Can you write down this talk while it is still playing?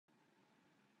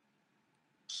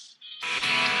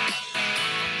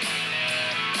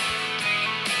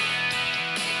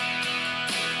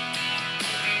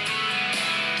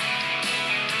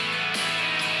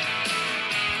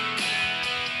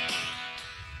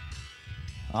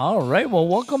All right. Well,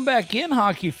 welcome back in,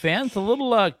 hockey fans. A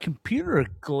little computer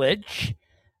glitch,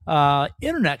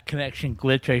 internet connection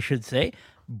glitch, I should say,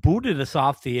 booted us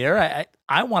off the air.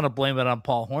 I want to blame it on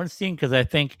Paul Hornstein because I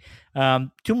think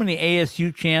too many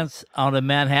ASU chants out of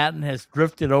Manhattan has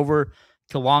drifted over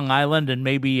to Long Island and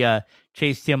maybe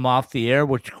chased him off the air,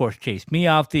 which of course chased me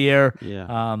off the air.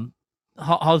 Yeah.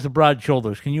 How's the broad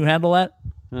shoulders? Can you handle that?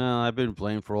 Well, I've been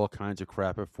blamed for all kinds of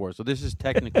crap before. So this is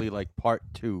technically like part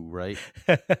 2, right?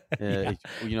 Yeah.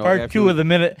 Part After two of the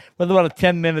minute with about a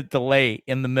 10-minute delay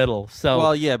in the middle. So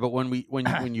well, yeah, but when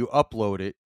you upload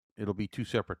it, it'll be 2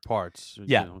 separate parts.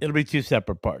 yeah, it'll be 2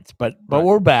 separate parts. But Right.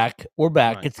 we're back. We're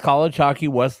back. Right. It's College Hockey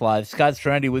West Live. Scott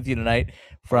Strandy with you tonight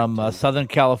from Part 2. Southern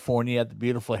California at the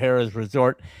beautiful Harrah's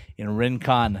Resort in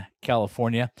Rincon,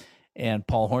 California. And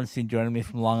Paul Hornstein joining me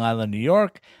from Long Island, New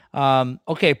York.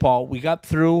 Okay, Paul, we got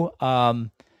through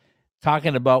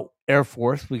talking about Air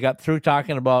Force. We got through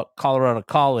talking about Colorado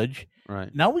College.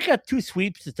 Right. Now we got 2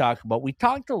 sweeps to talk about. We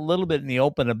talked a little bit in the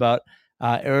open about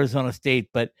Arizona State,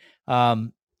 but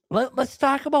let's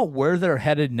talk about where they're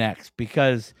headed next,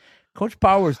 because Coach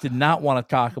Powers did not want to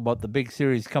talk about the big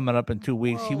series coming up in 2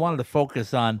 weeks. He wanted to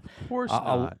focus on Of course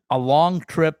not. a long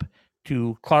trip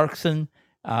to Clarkson,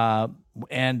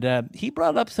 and he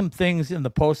brought up some things in the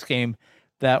post game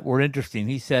that were interesting.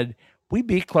 He said, "We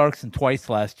beat Clarkson twice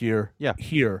last year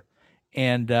here."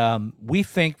 And we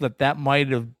think that might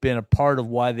have been a part of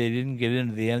why they didn't get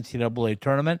into the NCAA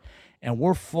tournament. And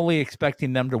we're fully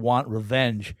expecting them to want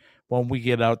revenge when we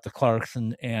get out to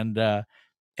Clarkson and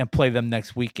play them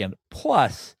next weekend.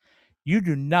 Plus, you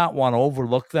do not want to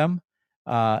overlook them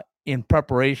in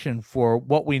preparation for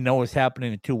what we know is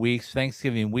happening in 2 weeks.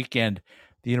 Thanksgiving weekend,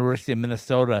 the University of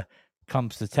Minnesota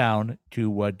comes to town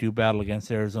to do battle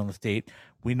against Arizona State.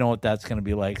 We know what that's going to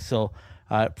be like. So,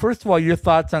 first of all, your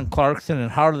thoughts on Clarkson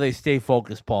and how do they stay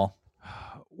focused, Paul?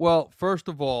 Well, first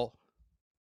of all,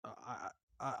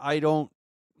 I don't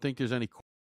think there's any.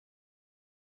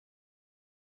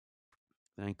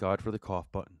 Thank God for the cough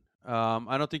button.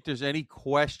 I don't think there's any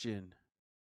question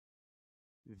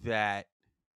that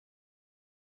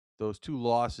those 2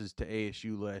 losses to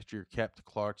ASU last year kept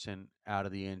Clarkson out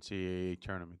of the NCAA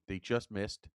tournament. They just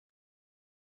missed.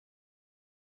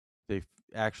 They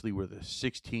actually were the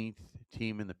 16th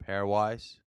team in the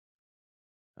pairwise,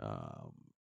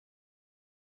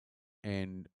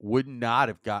 and would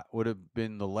have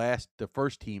been the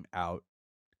first team out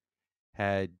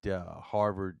had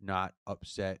Harvard not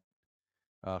upset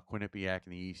Quinnipiac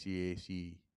in the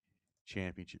ECAC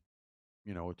championship.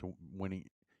 To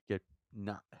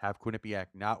not have Quinnipiac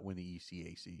not win the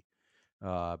ECAC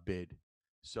bid.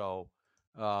 So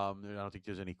I don't think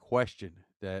there's any question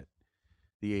that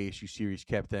the ASU series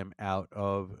kept them out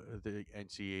of the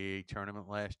NCAA tournament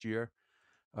last year.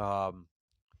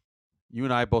 You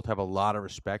and I both have a lot of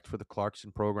respect for the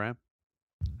Clarkson program.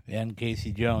 And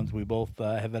Casey Jones, we both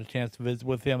have had a chance to visit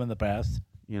with him in the past.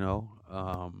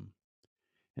 And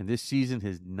this season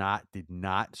did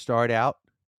not start out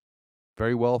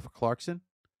very well for Clarkson.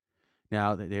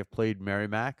 Now they have played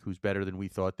Merrimack, who's better than we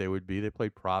thought they would be. They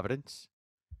played Providence,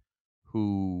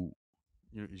 who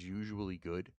is usually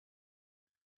good.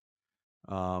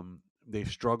 They've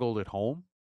struggled at home.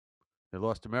 They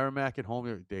lost to Merrimack at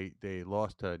home. They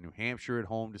lost to New Hampshire at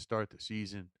home to start the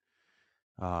season.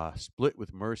 Split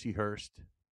with Mercyhurst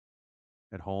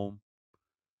at home.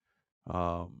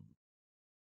 But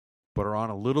are on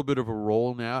a little bit of a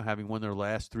roll now, having won their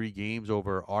last 3 games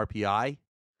over RPI,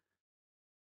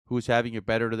 who is having a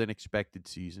better than expected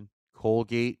season.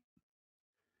 Colgate,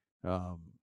 has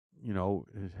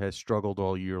struggled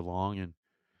all year long, and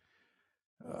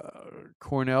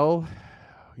Cornell,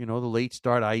 the late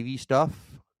start Ivy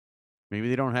stuff. Maybe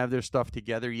they don't have their stuff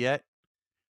together yet,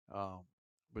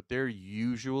 but they're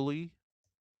usually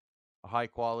a high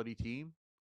quality team.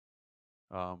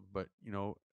 But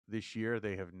this year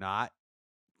they have not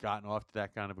gotten off to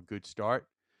that kind of a good start.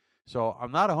 So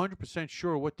I'm not 100%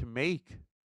 sure what to make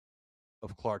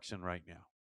of Clarkson right now.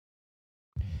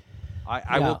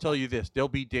 I will tell you this: they'll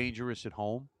be dangerous at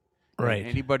home. Right.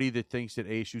 Anybody that thinks that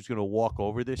ASU is going to walk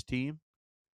over this team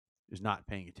is not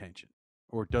paying attention,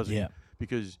 or doesn't,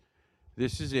 because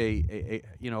this is a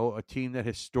team that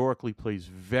historically plays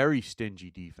very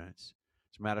stingy defense.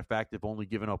 As a matter of fact, they've only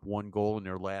given up 1 goal in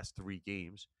their last 3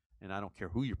 games, and I don't care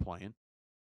who you're playing.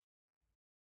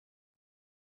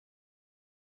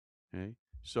 Okay,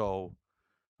 so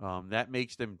that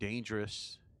makes them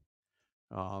dangerous.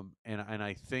 And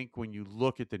I think when you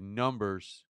look at the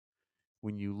numbers,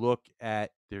 when you look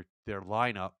at their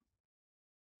lineup,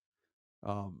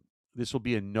 this will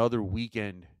be another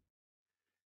weekend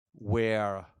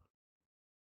where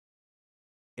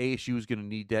ASU is going to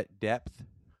need that depth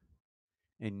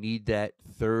and need that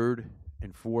third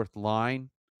and fourth line,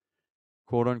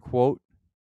 quote unquote,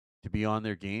 to be on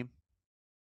their game.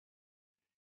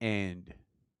 And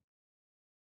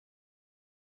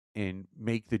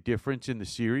make the difference in the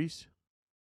series.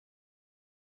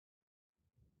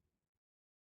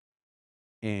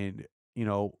 And,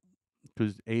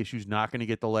 because ASU's not going to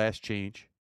get the last change.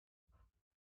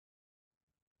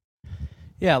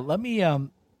 Yeah, let me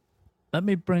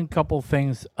bring a couple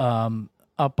things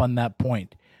up on that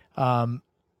point.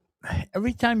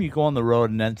 Every time you go on the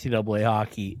road in NCAA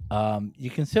hockey,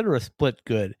 you consider a split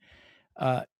good.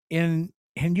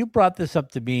 And you brought this up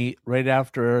to me right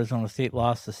after Arizona State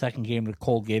lost the second game to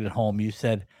Colgate at home. You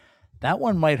said that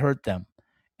one might hurt them,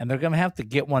 and they're going to have to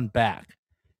get one back.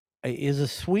 Is a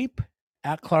sweep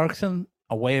at Clarkson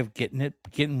a way of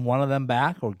getting one of them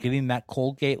back, or getting that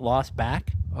Colgate loss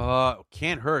back?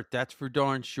 Can't hurt. That's for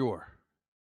darn sure.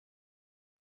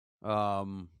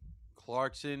 Clarkson,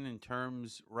 in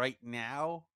terms right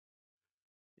now,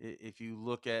 if you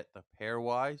look at the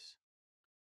pairwise,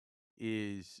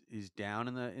 is down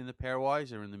in the pairwise.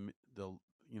 They're in the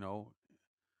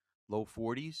low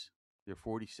 40s. They're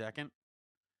 42nd.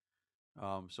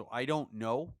 So I don't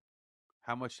know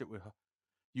how much it would.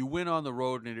 You win on the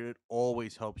road, and it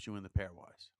always helps you in the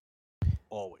pairwise.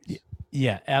 Always.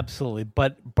 Yeah, absolutely.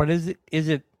 But is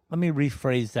it? Let me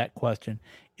rephrase that question.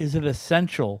 Is it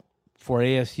essential for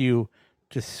ASU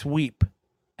to sweep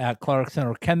at Clarkson,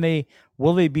 or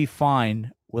will they be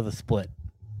fine with a split?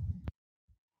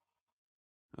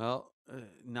 Well,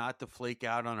 not to flake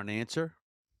out on an answer,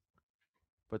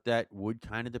 but that would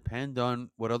kind of depend on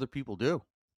what other people do.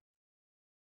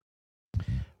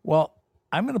 Well,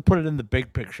 I'm going to put it in the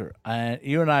big picture.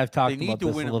 You and I have talked about this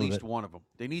a little bit. They need to win at least one of them.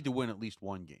 They need to win at least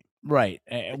one game. Right.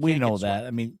 We know that.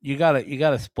 I mean, you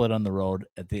gotta split on the road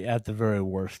at the very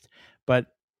worst. But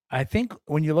I think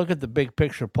when you look at the big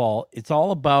picture, Paul, it's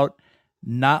all about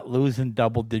not losing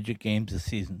double-digit games this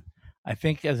season. I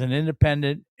think as an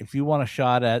independent, if you want a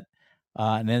shot at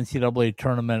an NCAA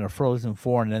tournament, a Frozen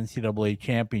Four, and an NCAA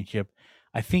championship,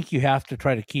 I think you have to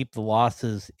try to keep the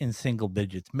losses in single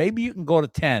digits. Maybe you can go to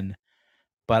 10,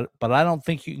 but I don't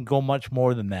think you can go much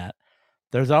more than that.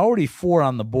 There's already 4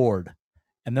 on the board,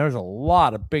 and there's a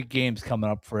lot of big games coming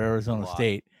up for Arizona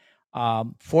State.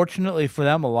 Fortunately for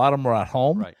them, a lot of them are at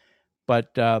home. Right.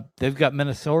 But they've got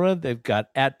Minnesota, they've got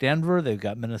at Denver, they've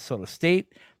got Minnesota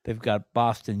State, they've got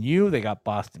Boston U, they got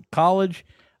Boston College.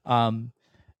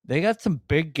 They got some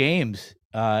big games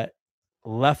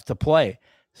left to play.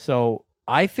 So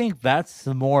I think that's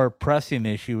the more pressing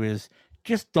issue, is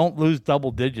just don't lose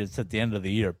double digits at the end of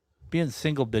the year. Be in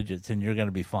single digits and you're going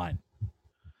to be fine.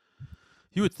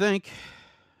 You would think.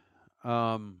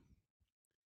 The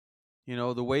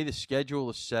way the schedule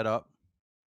is set up,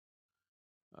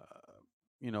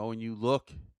 when you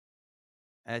look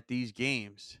at these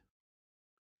games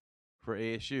for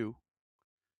ASU,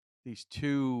 these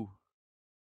 2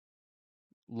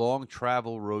 long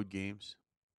travel road games,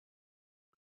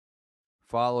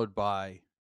 followed by,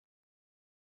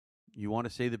 you want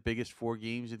to say, the biggest 4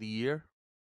 games of the year?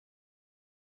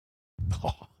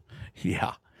 Oh,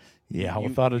 yeah. Yeah,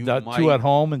 without a doubt, 2 at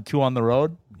home and 2 on the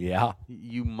road. Yeah.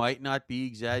 You might not be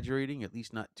exaggerating, at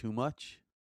least not too much.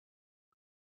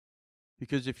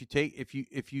 Because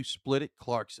if you split it,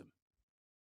 Clarkson,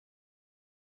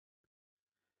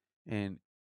 and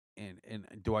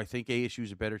do I think ASU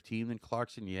is a better team than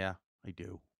Clarkson? Yeah, I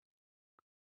do.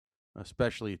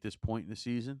 Especially at this point in the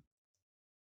season.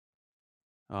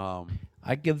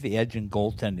 I give the edge in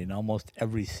goaltending almost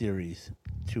every series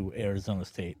to Arizona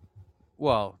State.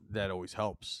 Well, that always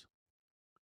helps.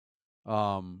 If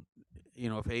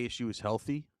ASU is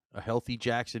healthy, a healthy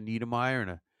Jackson Niedermeyer and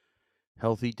a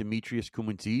healthy Demetrius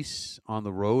Koumantzis on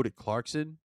the road at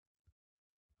Clarkson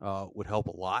would help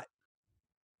a lot,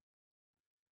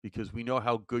 because we know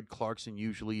how good Clarkson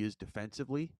usually is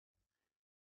defensively,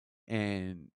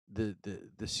 and the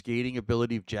skating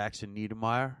ability of Jackson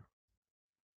Niedermeyer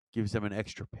gives them an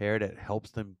extra pair that helps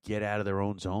them get out of their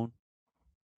own zone.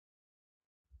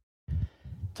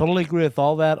 Totally agree with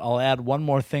all that. I'll add one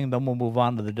more thing, then we'll move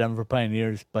on to the Denver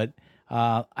Pioneers. But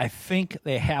I think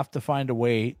they have to find a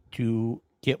way to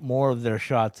get more of their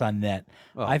shots on net.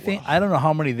 I don't know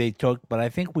how many they took, but I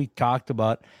think we talked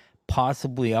about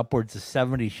possibly upwards of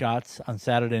 70 shots on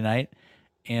Saturday night,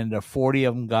 and 40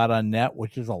 of them got on net,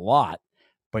 which is a lot.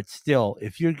 But still,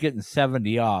 if you're getting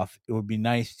 70 off, it would be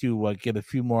nice to get a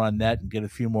few more on net and get a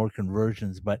few more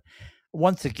conversions. But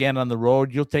once again, on the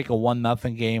road, you'll take a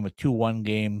 1-0 game, a 2-1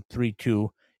 game, 3-2.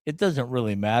 It doesn't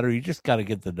really matter. You just got to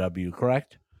get the W,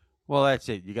 correct? Well, that's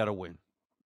it. You got to win.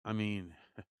 I mean,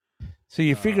 So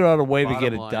you figure out a way to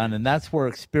get it Bottom done, line and is- that's where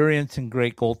experience and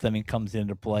great goaltending comes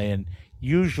into play, and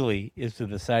usually is the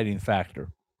deciding factor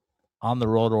on the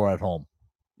road or at home.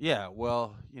 Yeah,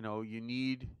 well, you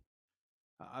need.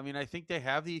 I mean, I think they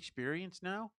have the experience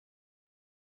now.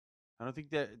 I don't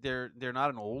think that they're not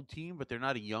an old team, but they're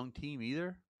not a young team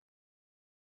either.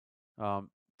 Um,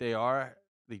 they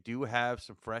do have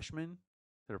some freshmen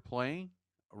that are playing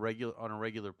on a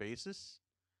regular basis,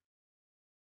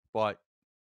 but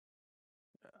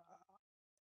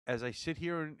as I sit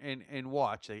here and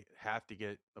watch, they have to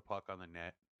get the puck on the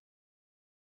net,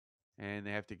 and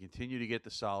they have to continue to get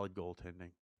the solid goaltending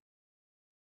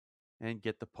and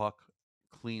get the puck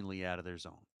cleanly out of their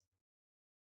zone.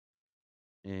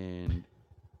 And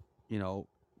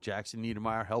Jackson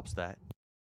Niedermeyer helps that.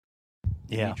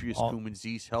 Yeah, Demetrius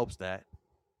Kuman-Zeiss helps that.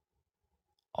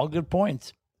 All good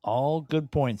points. All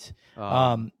good points.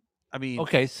 I mean,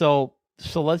 okay, so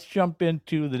let's jump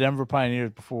into the Denver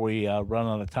Pioneers before we run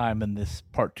out of time in this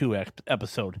part 2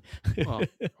 episode. Well,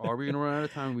 are we going to run out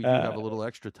of time? We do have a little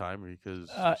extra time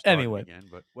because anyway, again,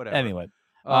 but whatever. Anyway,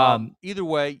 either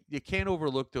way, you can't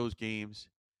overlook those games.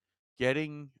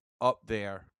 Getting up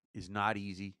there is not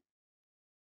easy.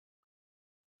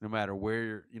 No matter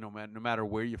where no matter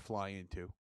where you fly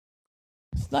into.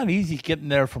 It's not easy getting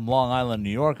there from Long Island, New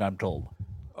York, I'm told.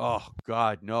 Oh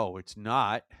God, no, it's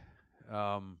not.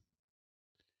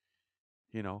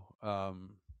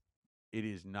 It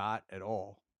is not at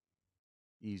all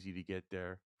easy to get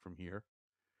there from here.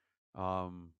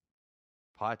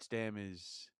 Potsdam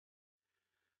is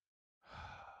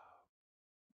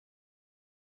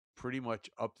pretty much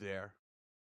up there.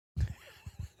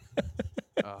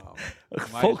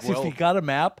 Folks, if you got a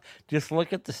map, just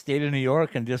look at the state of New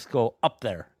York and just go up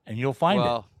there, and you'll find it.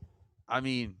 Well, I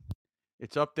mean,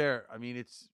 it's up there. I mean,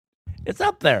 it's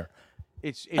up there.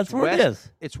 It's That's where it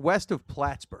is. It's west of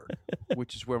Plattsburgh,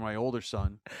 which is where my older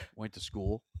son went to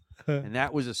school, and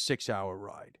that was a 6-hour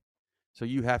ride. So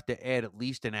you have to add at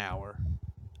least an hour.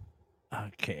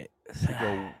 Okay. To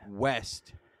go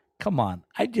west. Come on.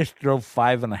 I just drove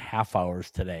 5.5 hours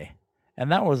today,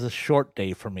 and that was a short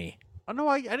day for me. Oh,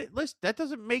 no, listen, that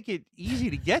doesn't make it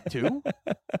easy to get to.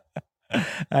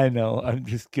 I know. I'm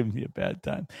just giving you a bad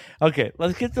time. Okay,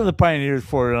 let's get to the Pioneers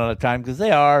for another time because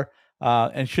they are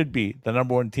and should be the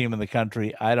number 1 team in the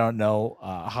country. I don't know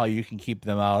how you can keep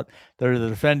them out. They're the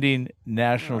defending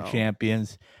national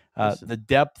champions. The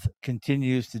depth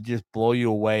continues to just blow you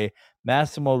away.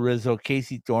 Massimo Rizzo,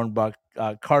 Casey Dornbach,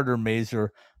 Carter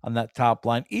Mazur on that top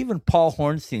line. Even Paul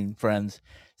Hornstein, friends,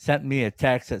 sent me a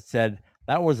text that said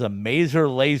that was a Mazur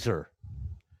laser.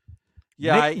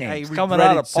 Yeah, I coming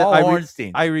out of Paul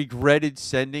Hornstein. I regretted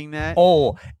sending that.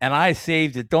 Oh, and I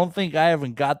saved it. Don't think I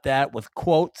haven't got that with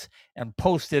quotes and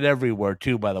posted everywhere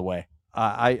too. By the way,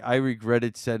 I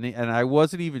regretted sending, and I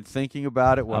wasn't even thinking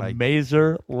about it when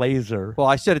Mazur laser. Well,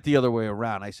 I said it the other way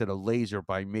around. I said a laser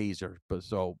by Mazur, but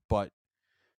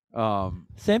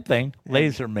same thing.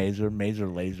 Laser, Mazur,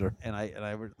 laser. And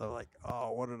I was like,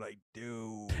 oh, what did I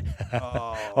do?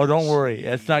 Oh, don't worry,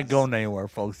 it's not going anywhere,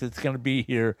 folks. It's going to be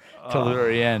here till the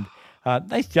very end.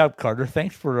 Nice job, Carter.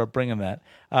 Thanks for bringing that.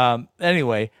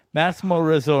 Anyway, Massimo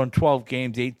Rizzo in 12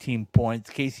 games, 18 points.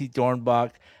 Casey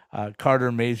Dornbach,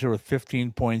 Carter Mazur with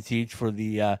 15 points each for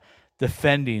the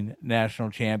defending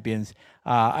national champions.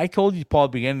 I told you, Paul, at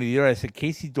the beginning of the year, I said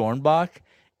Casey Dornbach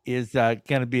is going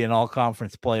to be an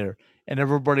all-conference player. And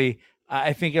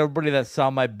I think everybody that saw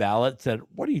my ballot said,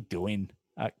 what are you doing?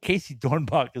 Casey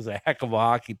Dornbach is a heck of a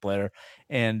hockey player.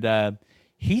 And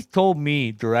he told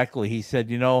me directly, he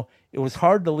said, it was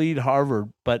hard to lead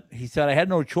Harvard, but he said, I had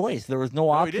no choice. There was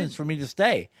no options for me to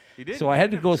stay. So I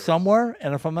had to go somewhere.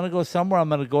 And if I'm going to go somewhere, I'm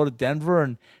going to go to Denver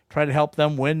and try to help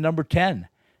them win number 10.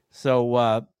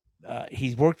 So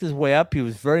he's worked his way up. He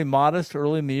was very modest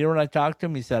early in the year when I talked to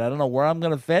him. He said, I don't know where I'm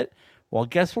going to fit. Well,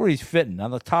 guess where he's fitting? On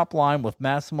the top line with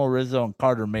Massimo Rizzo and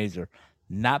Carter Mazur.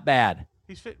 Not bad.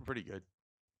 He's fitting pretty good.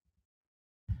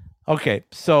 Okay,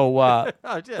 so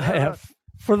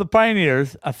for the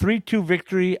Pioneers, a 3-2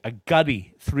 victory, a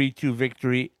gutty 3-2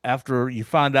 victory after you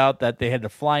found out that they had to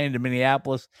fly into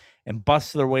Minneapolis and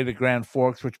bust their way to Grand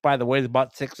Forks, which, by the way, is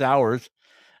about 6 hours,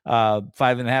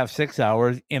 5.5, 6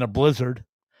 hours in a blizzard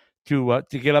to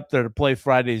get up there to play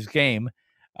Friday's game.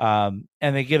 And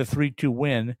they get a 3-2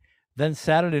 win. Then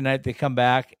Saturday night they come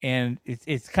back, and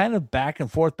it's kind of back and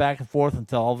forth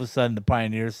until all of a sudden the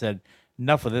Pioneers said,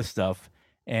 enough of this stuff,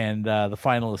 and the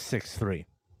final is 6-3.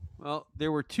 Well,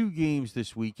 there were 2 games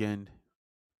this weekend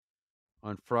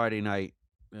on Friday night.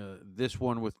 This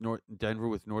one with Denver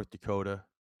with North Dakota,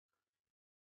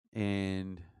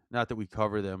 and not that we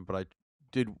cover them, but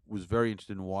was very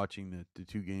interested in watching the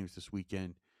two games this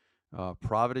weekend.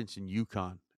 Providence and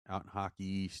UConn out in Hockey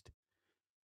East.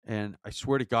 And I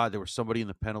swear to God, there was somebody in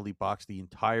the penalty box the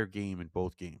entire game in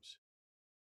both games.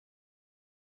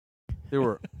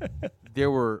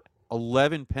 There were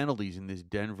 11 penalties in this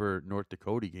Denver North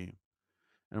Dakota game,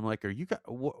 and I'm like, are you guys?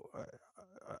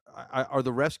 Are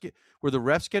the refs were the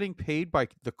refs getting paid by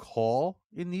the call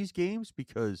in these games?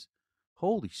 Because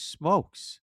holy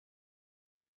smokes!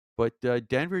 But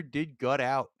Denver did gut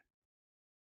out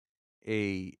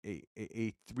a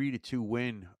 3-2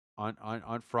 win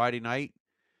on Friday night.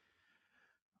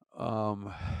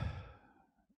 You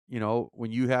know,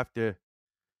 when you have to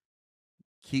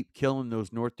keep killing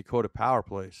those North Dakota power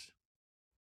plays,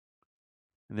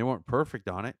 and they weren't perfect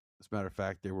on it. As a matter of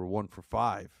fact, they were 1 for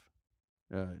 5,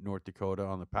 North Dakota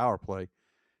on the power play,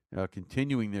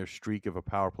 continuing their streak of a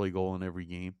power play goal in every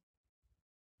game,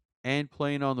 and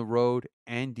playing on the road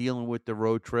and dealing with the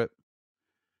road trip.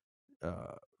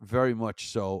 Very much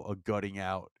so a gutting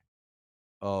out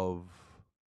of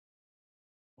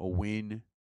a win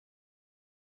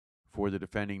for the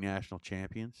defending national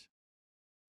champions.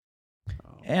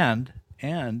 And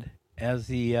as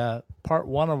the part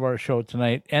one of our show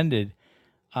tonight ended,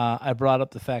 I brought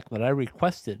up the fact that I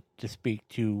requested to speak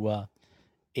to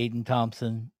Aiden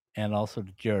Thompson and also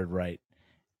to Jared Wright.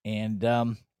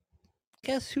 And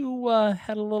guess who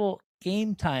had a little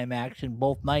game time action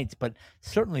both nights, but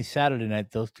certainly Saturday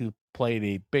night, those two played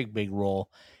a big role.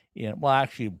 Well,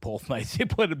 actually, both nights they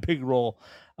played a big role.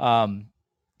 Can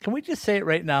we just say it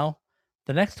right now?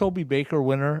 The next Toby Baker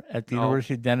winner at the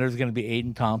University of Denver is going to be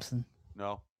Aiden Thompson.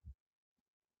 No.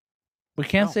 We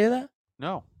can't say that?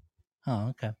 No. Oh,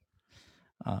 okay.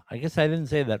 I guess I didn't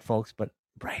say that, folks, but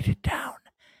write it down.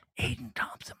 Aiden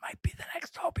Thompson might be the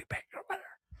next Toby Baker winner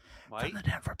from the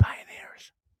Denver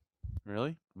Pioneers.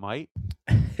 Really? Might?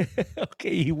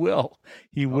 Okay, he will.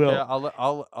 He will.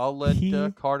 I'll let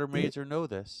Carter Mazer know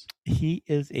this. He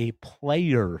is a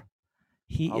player.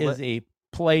 A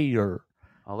player.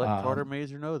 I'll let Carter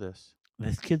Mazer know this.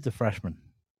 This kid's a freshman.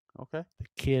 Okay. The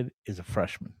kid is a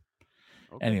freshman.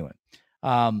 Okay. Anyway,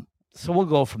 so we'll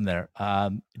go from there.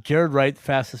 Jared Wright, the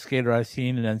fastest skater I've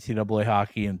seen in NCAA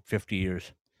hockey in 50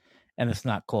 years. And it's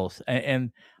not close.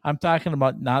 And I'm talking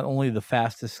about not only the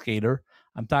fastest skater,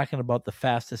 I'm talking about the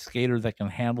fastest skater that can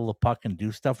handle the puck and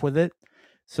do stuff with it.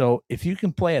 So if you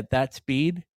can play at that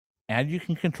speed and you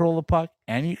can control the puck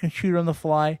and you can shoot on the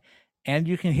fly and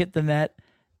you can hit the net,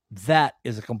 that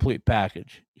is a complete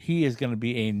package. He is going to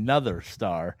be another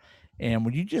star. And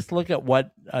when you just look at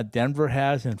what Denver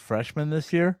has in freshmen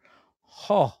this year,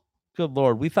 oh, good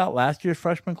Lord. We thought last year's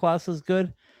freshman class was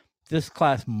good. This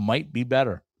class might be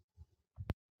better.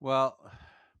 Well,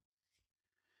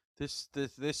 this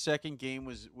second game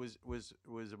was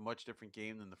a much different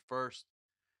game than the first.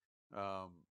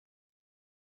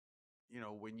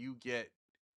 When you get,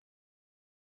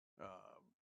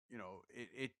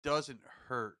 it doesn't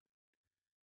hurt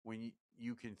when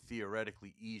you can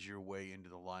theoretically ease your way into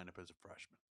the lineup as a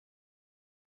freshman.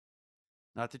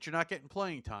 Not that you're not getting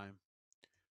playing time,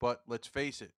 but let's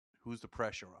face it, who's the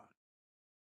pressure on?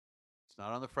 It's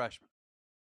not on the freshmen.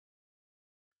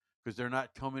 Because they're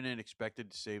not coming in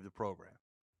expected to save the program.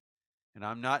 And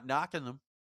I'm not knocking them.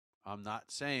 I'm not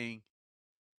saying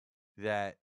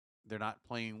that they're not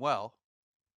playing well.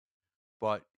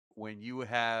 But when you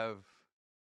have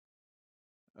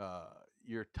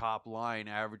your top line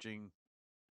averaging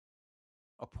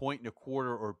 1.25 points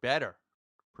or better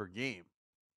per game,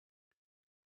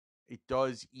 it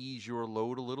does ease your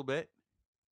load a little bit.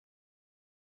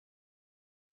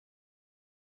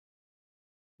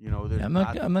 I'm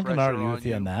not going to argue with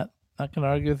you on that. Not going to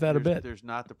argue with that a bit. There's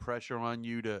not the pressure on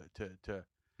you to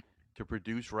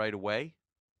produce right away.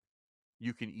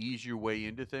 You can ease your way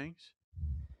into things.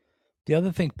 The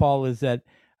other thing, Paul, is that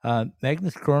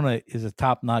Magnus Corona is a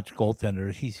top-notch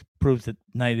goaltender. He proves it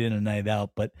night in and night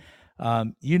out. But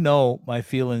my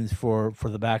feelings for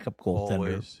the backup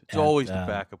goaltender. It's always the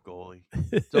backup goalie.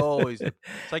 It's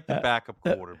like the backup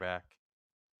quarterback.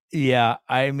 Yeah,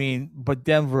 I mean, but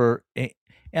Denver.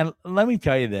 And let me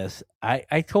tell you this.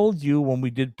 I told you when we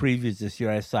did previews this year,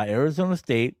 I saw Arizona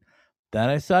State, then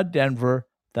I saw Denver,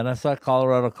 then I saw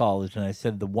Colorado College. And I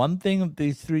said the one thing that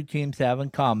these three teams have in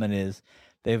common is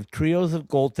they have trios of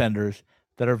goaltenders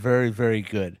that are very, very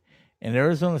good. And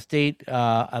Arizona State,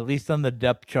 at least on the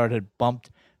depth chart, had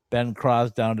bumped Ben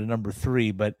Cross down to number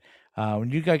 3. But when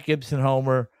you got Gibson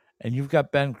Homer and you've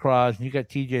got Ben Cross and you got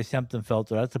TJ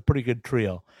Semptenfelter, that's a pretty good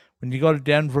trio. When you go to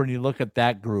Denver and you look at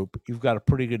that group, you've got a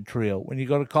pretty good trio. When you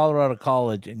go to Colorado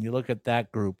College and you look at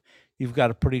that group, you've got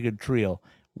a pretty good trio.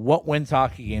 What wins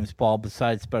hockey games, Paul,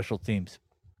 besides special teams?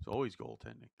 It's always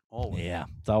goaltending. Always. Yeah,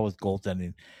 it's always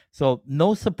goaltending. So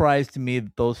no surprise to me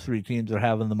that those three teams are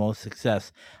having the most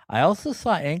success. I also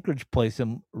saw Anchorage play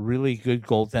some really good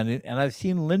goaltending, and I've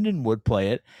seen Lindenwood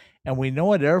play it. And we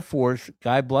know at Air Force,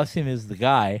 Guy Blessing is the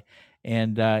guy,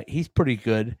 and he's pretty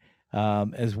good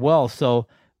as well. So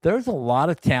there's a lot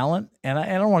of talent, and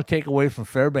I don't want to take away from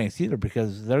Fairbanks either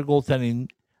because their goaltending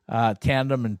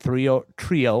tandem and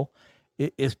trio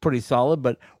is pretty solid.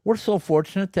 But we're so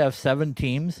fortunate to have 7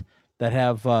 teams that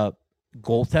have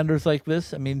goaltenders like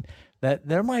this. I mean, that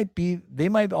they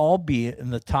might all be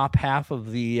in the top half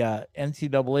of the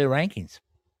NCAA rankings.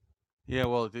 Yeah,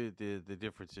 well, the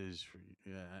difference is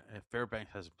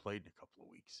Fairbanks hasn't played in a couple of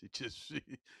weeks. It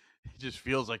just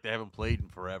feels like they haven't pid in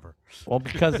forever. Well,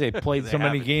 because they played so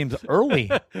many games early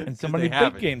and so many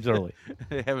big games early.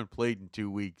 They haven't played in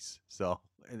 2 weeks, so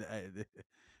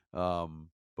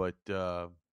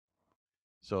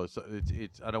so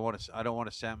it's I don't want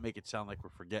to make it sound like we're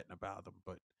forgetting about them,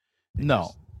 but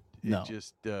no. You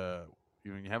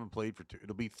haven't played for 2.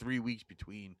 It'll be 3 weeks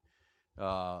between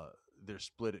their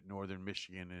split at Northern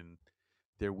Michigan and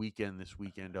their weekend this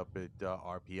weekend up at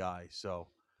RPI. So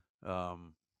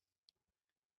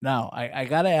now I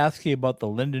got to ask you about the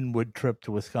Lindenwood trip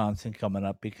to Wisconsin coming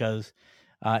up because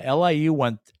LIU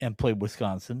went and played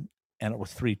Wisconsin and it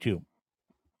was 3-2.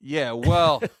 Yeah,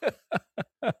 well,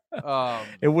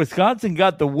 Wisconsin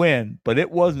got the win, but it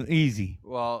wasn't easy.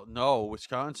 Well, no,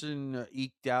 Wisconsin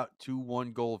eked out 2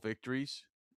 1-goal victories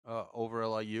over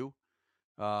LIU.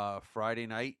 Friday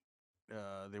night,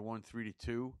 they won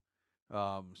 3-2,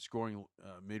 scoring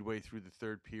midway through the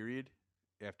third period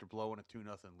after blowing a 2-0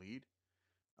 lead.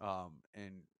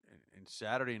 And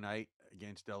Saturday night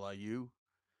against LIU,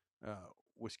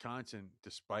 Wisconsin,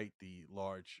 despite the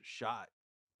large shot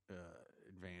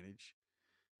advantage,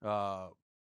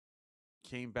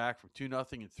 came back from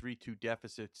 2-0 and 3-2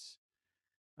 deficits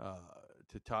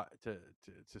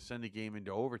to send the game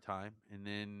into overtime, and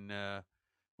then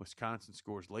Wisconsin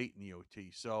scores late in the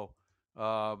OT. So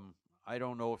I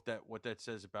don't know what that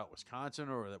says about Wisconsin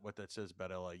or what that says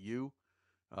about LIU.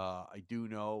 I do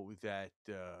know that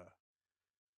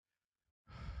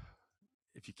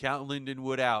if you count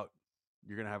Lindenwood out,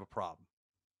 you're going to have a problem.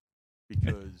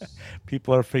 Because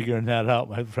people are figuring that out,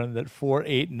 my friend. That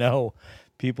 4-8-0,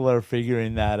 people are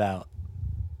figuring that out.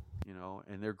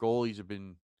 And their goalies have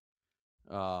been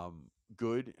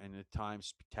good and at times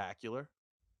spectacular.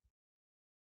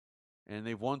 And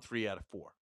they've won 3 out of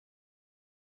 4.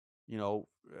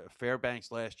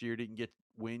 Fairbanks last year didn't get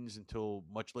wins until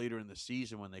much later in the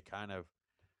season when they kind of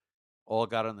all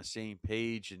got on the same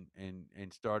page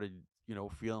and started,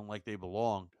 feeling like they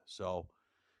belonged. So,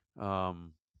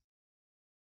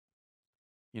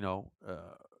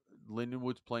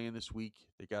 Lindenwood's playing this week.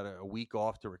 They got a week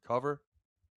off to recover.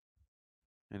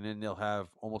 And then they'll have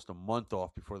almost a month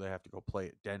off before they have to go play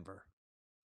at Denver.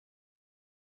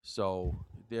 So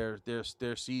their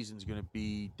season's going to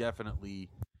be definitely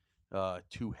 2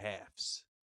 halves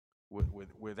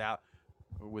with a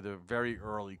very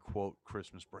early quote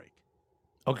Christmas break.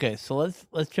 Okay, so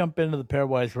let's jump into the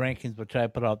pairwise rankings, which I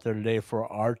put out there today for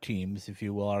our teams, if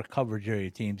you will, our coverage area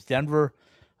teams. Denver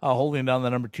holding down the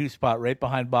number 2 spot right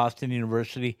behind Boston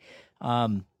University.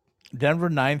 Denver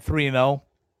 9-3-0.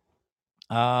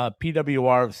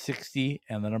 PWR of 60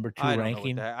 and the number 2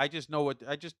 ranking. I just know what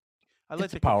I let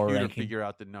the power computer ranking. figure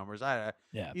out the numbers. Yeah.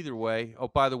 Either way. Oh,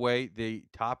 by the way, the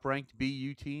top ranked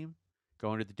BU team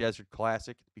going to the Desert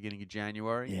Classic at the beginning of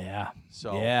January. Yeah.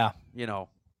 So yeah,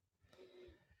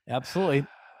 absolutely.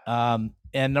 And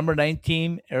number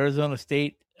 19, Arizona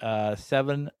State,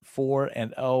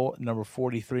 7-4-0, number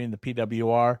 43 in the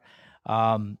PWR.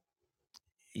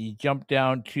 You jump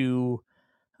down to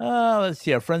let's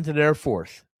see, our friends at Air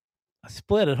Force, a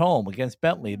split at home against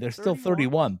Bentley. They're still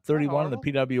 31 in the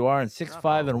PWR and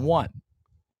 6-5-1. All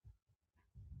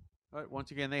right, once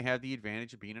again, they have the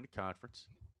advantage of being in a conference.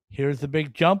 Here's the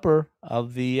big jumper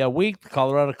of the week. The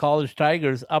Colorado College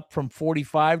Tigers up from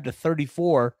 45 to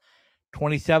 34,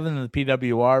 27 in the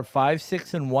PWR,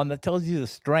 5-6-1. That tells you the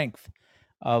strength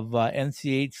of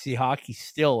NCHC hockey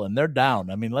still, and they're down.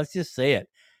 I mean, let's just say it.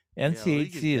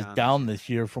 NCHC is down this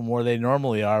year from where they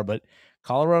normally are, but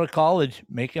Colorado College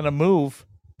making a move.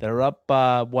 They're up,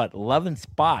 11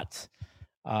 spots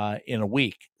in a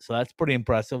week. So that's pretty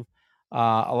impressive.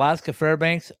 Alaska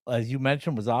Fairbanks, as you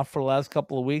mentioned, was off for the last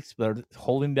couple of weeks. They're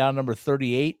holding down number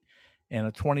 38 and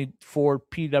a 24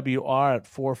 PWR at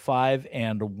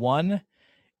 4-5-1.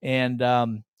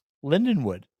 And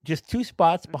Lindenwood, just 2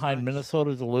 spots behind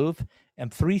Minnesota Duluth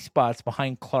and 3 spots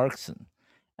behind Clarkson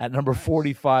at number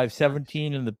 45,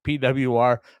 17 in the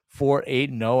PWR,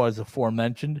 4-8-0 as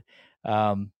aforementioned.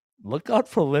 Look out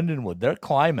for Lindenwood. They're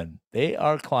climbing. They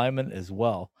are climbing as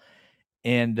well.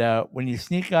 And when you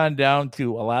sneak on down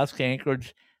to Alaska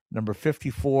Anchorage, number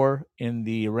 54 in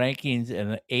the rankings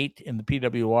and 8 in the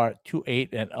PWR,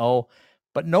 2-8-0.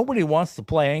 But nobody wants to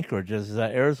play Anchorage, as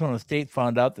Arizona State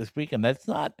found out this weekend. That's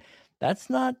not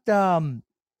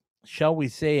shall we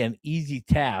say, an easy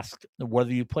task,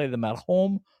 whether you play them at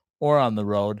home or on the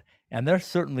road. And they're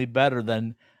certainly better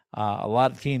than a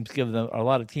lot of teams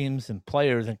and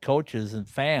players and coaches and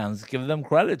fans give them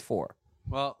credit for.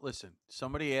 Well, listen,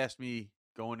 somebody asked me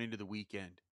going into the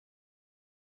weekend,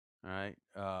 all right,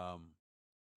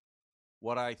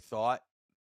 what I thought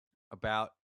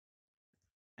about,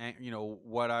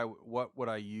 what would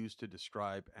I use to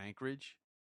describe Anchorage?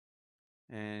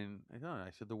 And I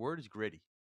said the word is gritty.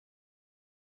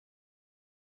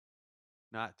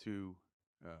 Not to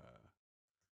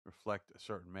reflect a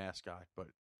certain mascot, but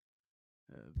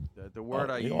the word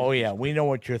I use. Oh yeah, we know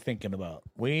what you're thinking about.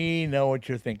 But we're not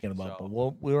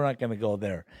going to go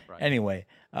there. Right. Anyway,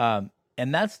 and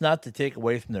that's not to take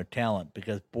away from their talent,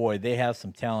 because boy, they have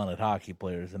some talented hockey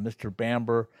players. And Mr.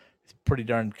 Bamber is pretty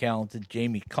darn talented.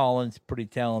 Jamie Collins, pretty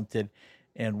talented,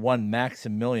 and one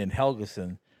Maximilian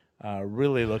Helgeson,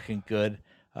 really looking good.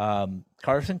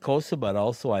 Carson Kosobat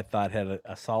also, I thought, had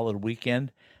a solid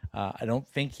weekend. I don't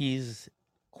think he's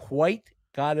quite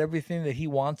got everything that he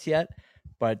wants yet,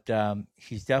 but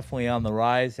he's definitely on the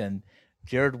rise. And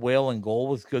Jared Whale in goal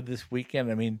was good this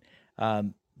weekend. I mean,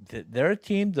 they're a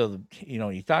team that,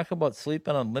 you talk about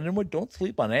sleeping on Lindenwood, don't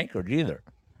sleep on Anchorage either.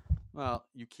 Well,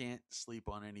 you can't sleep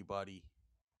on anybody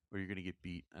or you're going to get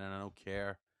beat, and I don't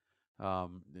care.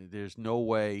 There's no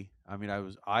way. I mean,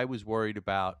 I was worried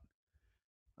about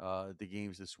the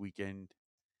games this weekend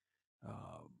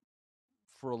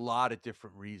for a lot of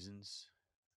different reasons.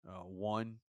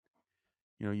 One,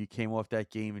 you came off that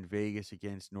game in Vegas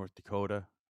against North Dakota.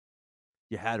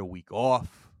 You had a week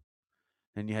off,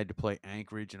 and you had to play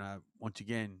Anchorage. And once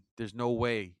again, there's no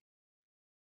way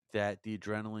that the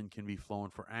adrenaline can be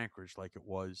flowing for Anchorage like it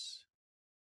was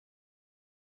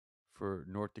for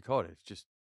North Dakota. It's just,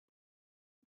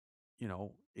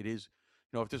 it is.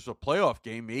 If this was a playoff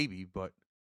game, maybe, but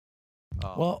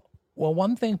well,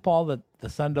 one thing, Paul, that the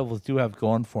Sun Devils do have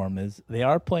going for them is they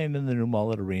are playing in the new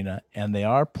Mullet Arena, and they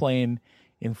are playing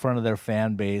in front of their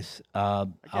fan base, a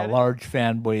large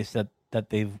fan base that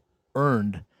they've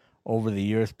earned over the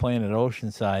years playing at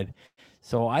Oceanside.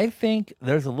 So I think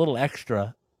there's a little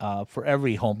extra for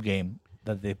every home game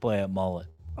that they play at Mullet.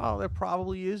 Oh, there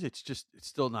probably is. It's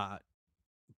still not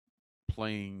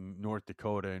playing North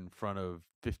Dakota in front of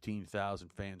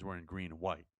 15,000 fans wearing green and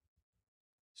white.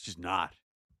 It's just not.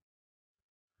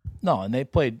 No, and they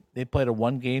played a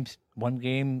one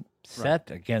game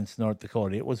set against North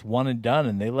Dakota. It was one and done,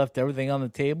 and they left everything on the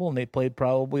table, and they played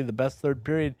probably the best third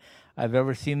period I've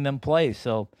ever seen them play.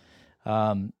 So,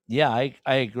 I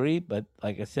agree. But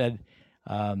like I said,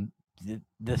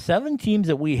 the 7 teams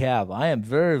that we have, I am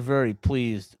very, very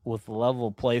pleased with the level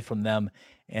of play from them.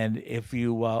 And if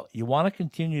you want to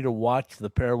continue to watch the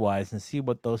pairwise and see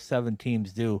what those 7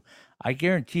 teams do, I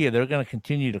guarantee you they're going to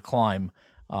continue to climb.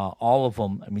 All of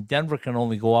them. I mean, Denver can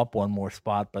only go up one more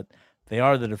spot, but they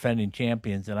are the defending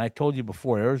champions. And I told you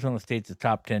before, Arizona State's a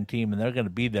top 10 team, and they're going to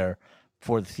be there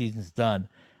before the season's done.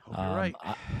 Right.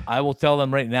 I will tell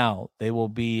them right now, they will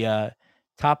be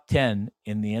top 10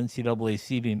 in the NCAA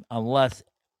seeding unless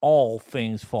all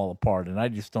things fall apart. And I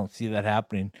just don't see that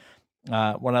happening.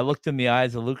 When I looked in the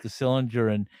eyes of Lucas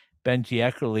Sillinger and Benji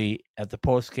Eckerly at the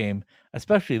postgame,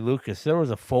 especially Lucas, there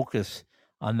was a focus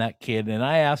on that kid. And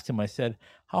I asked him, I said,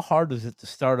 how hard is it to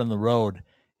start on the road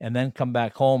and then come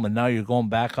back home, and now you're going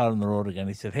back out on the road again?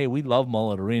 He said, hey, we love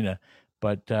Mullet Arena,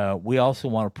 but we also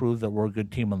want to prove that we're a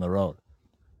good team on the road.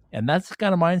 And that's the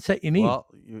kind of mindset you need. Well,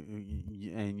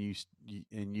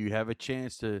 you have a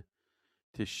chance to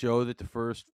show that the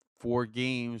first 4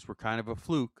 games were kind of a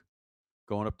fluke,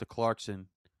 going up to Clarkson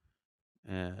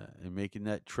and making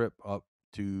that trip up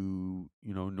to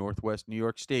Northwest New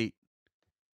York State,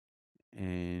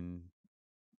 and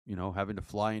having to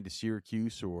fly into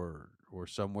Syracuse or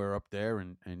somewhere up there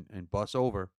and bus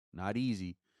over. Not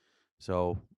easy.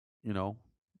 So you're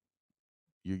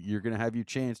going to have your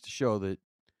chance to show that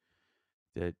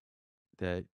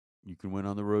you can win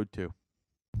on the road too.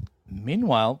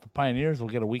 Meanwhile, the Pioneers will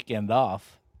get a weekend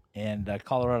off, and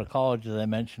Colorado College, as I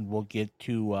mentioned, will get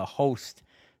to host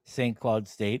St. Cloud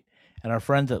State. And our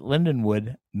friends at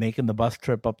Lindenwood making the bus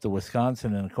trip up to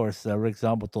Wisconsin. And, of course, Rick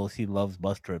Zombo told us he loves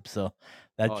bus trips, so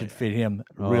that should fit him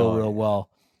real well.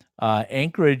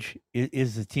 Anchorage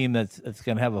is the team that's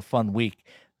going to have a fun week.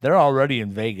 They're already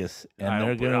in Vegas, and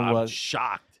they're going to. I'm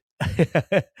shocked.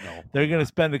 They're going to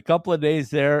spend a couple of days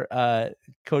there.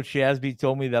 Coach Shasby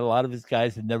told me that a lot of his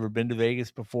guys had never been to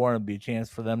Vegas before, and it'd be a chance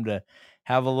for them to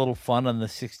have a little fun on the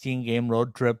 16-game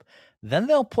road trip. Then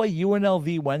they'll play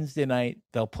UNLV Wednesday night.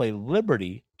 They'll play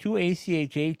Liberty, 2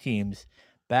 ACHA teams,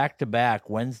 back-to-back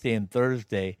Wednesday and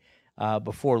Thursday,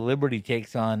 before Liberty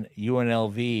takes on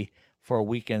UNLV for a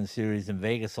weekend series in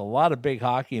Vegas. A lot of big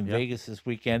hockey in Vegas this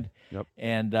weekend.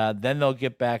 And then they'll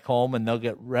get back home and they'll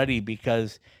get ready,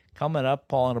 because coming up,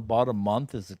 Paul, in about a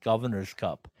month is the Governor's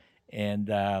Cup. And,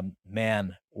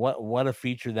 man, what a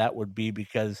feature that would be,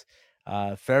 because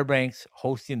Fairbanks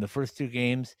hosting the first 2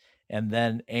 games and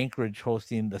then Anchorage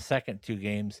hosting the second 2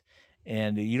 games.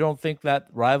 And you don't think that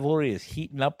rivalry is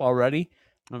heating up already?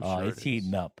 I'm sure it's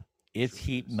heating up. It's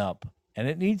heating up. And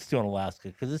it needs to in Alaska,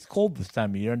 because it's cold this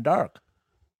time of year and dark.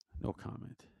 No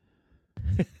comment.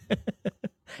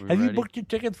 Have you booked your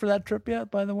ticket for that trip yet,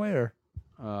 by the way? Or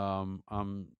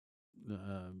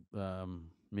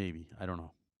maybe. I don't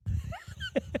know.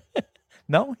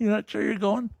 No, you're not sure you're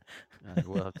going?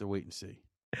 We'll have to wait and see.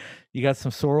 You got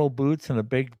some sorrel boots and a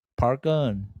big parka,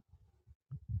 and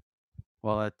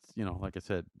well, that's, like I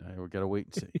said, we got to wait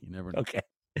and see. You never know. Okay.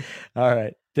 All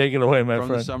right. Take it away, my friend.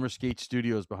 From the Summer Skate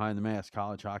Studios behind the mask,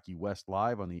 College Hockey West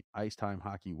live on the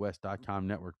IcetimeHockeyWest.com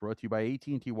network, brought to you by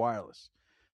AT&T Wireless,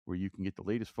 where you can get the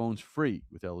latest phones free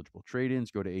with eligible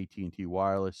trade-ins. Go to AT&T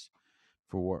Wireless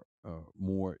for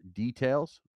more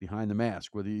details. Behind the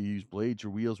mask, whether you use blades or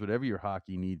wheels, whatever your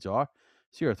hockey needs are,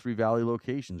 see our 3 Valley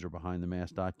locations or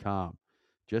BehindTheMask.com.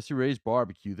 Jesse Ray's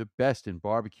Barbecue, the best in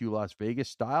barbecue Las Vegas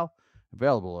style,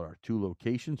 available at our 2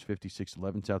 locations,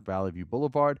 5611 South Valley View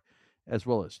Boulevard, as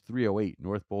well as 308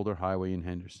 North Boulder Highway in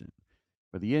Henderson.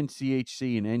 For the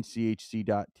NCHC and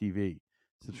NCHC.TV,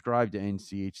 subscribe to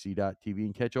NCHC.TV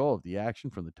and catch all of the action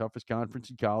from the toughest conference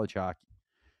in college hockey.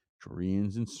 Drury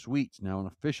Inns and Suites, now an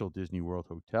official Disney World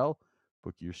hotel.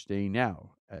 Book your stay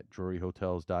now at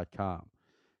druryhotels.com.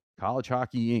 College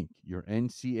Hockey Inc., your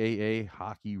NCAA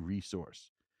hockey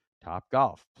resource. Top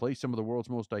Golf, play some of the world's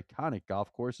most iconic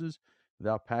golf courses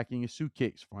without packing a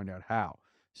suitcase. Find out how.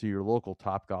 See your local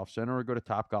Top Golf Center or go to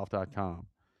topgolf.com.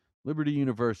 Liberty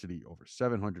University, over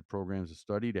 700 programs of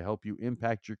study to help you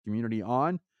impact your community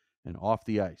on and off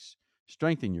the ice.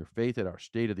 Strengthen your faith at our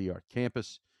state-of-the-art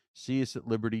campus. See us at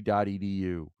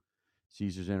liberty.edu.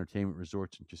 Caesars Entertainment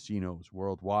Resorts and Casinos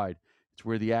worldwide. It's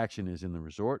where the action is, in the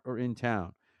resort or in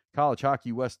town. College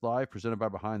Hockey West Live, presented by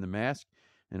Behind the Mask,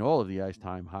 and all of the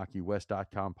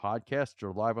IcetimeHockeyWest.com podcasts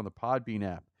are live on the Podbean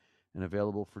app and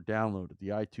available for download at the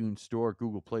iTunes Store,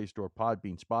 Google Play Store,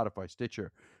 Podbean, Spotify,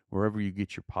 Stitcher, wherever you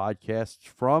get your podcasts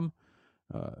from.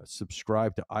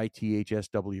 Subscribe to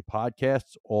ITHSW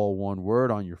Podcasts, all one word,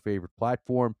 on your favorite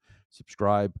platform.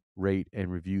 Subscribe, rate,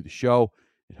 and review the show.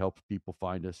 It helps people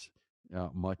find us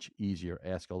much easier.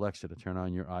 Ask Alexa to turn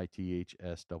on your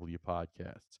ITHSW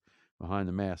podcasts. Behind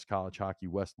the Mask, College Hockey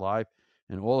West Live,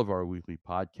 and all of our weekly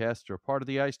podcasts are part of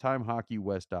the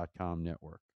IcetimeHockeyWest.com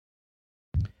network.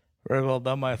 Very well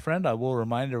done, my friend. I will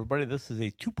remind everybody this is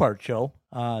a 2-part show,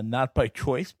 not by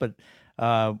choice, but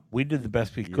we did the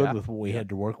best we could with what we had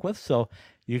to work with. So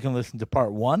you can listen to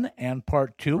part 1 and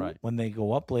part 2 when they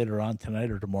go up later on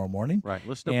tonight or tomorrow morning. Right.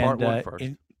 Listen to part 1 first.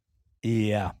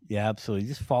 Yeah, absolutely.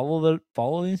 Just follow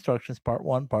the instructions, part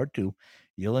 1, part 2.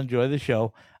 You'll enjoy the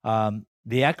show.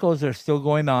 The echoes are still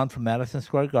going on from Madison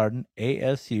Square Garden,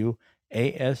 ASU,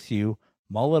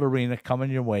 Mullet Arena, coming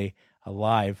your way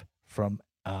live from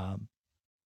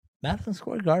Madison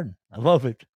Square Garden. I love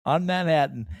it. On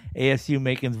Manhattan, ASU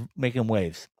making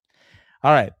waves.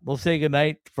 All right, we'll say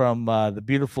goodnight from the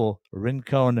beautiful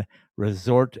Rincon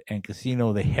Resort and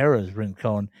Casino, the Harrah's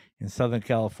Rincon in Southern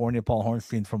California. Paul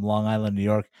Hornstein from Long Island, New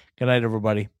York. Good night,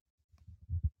 everybody.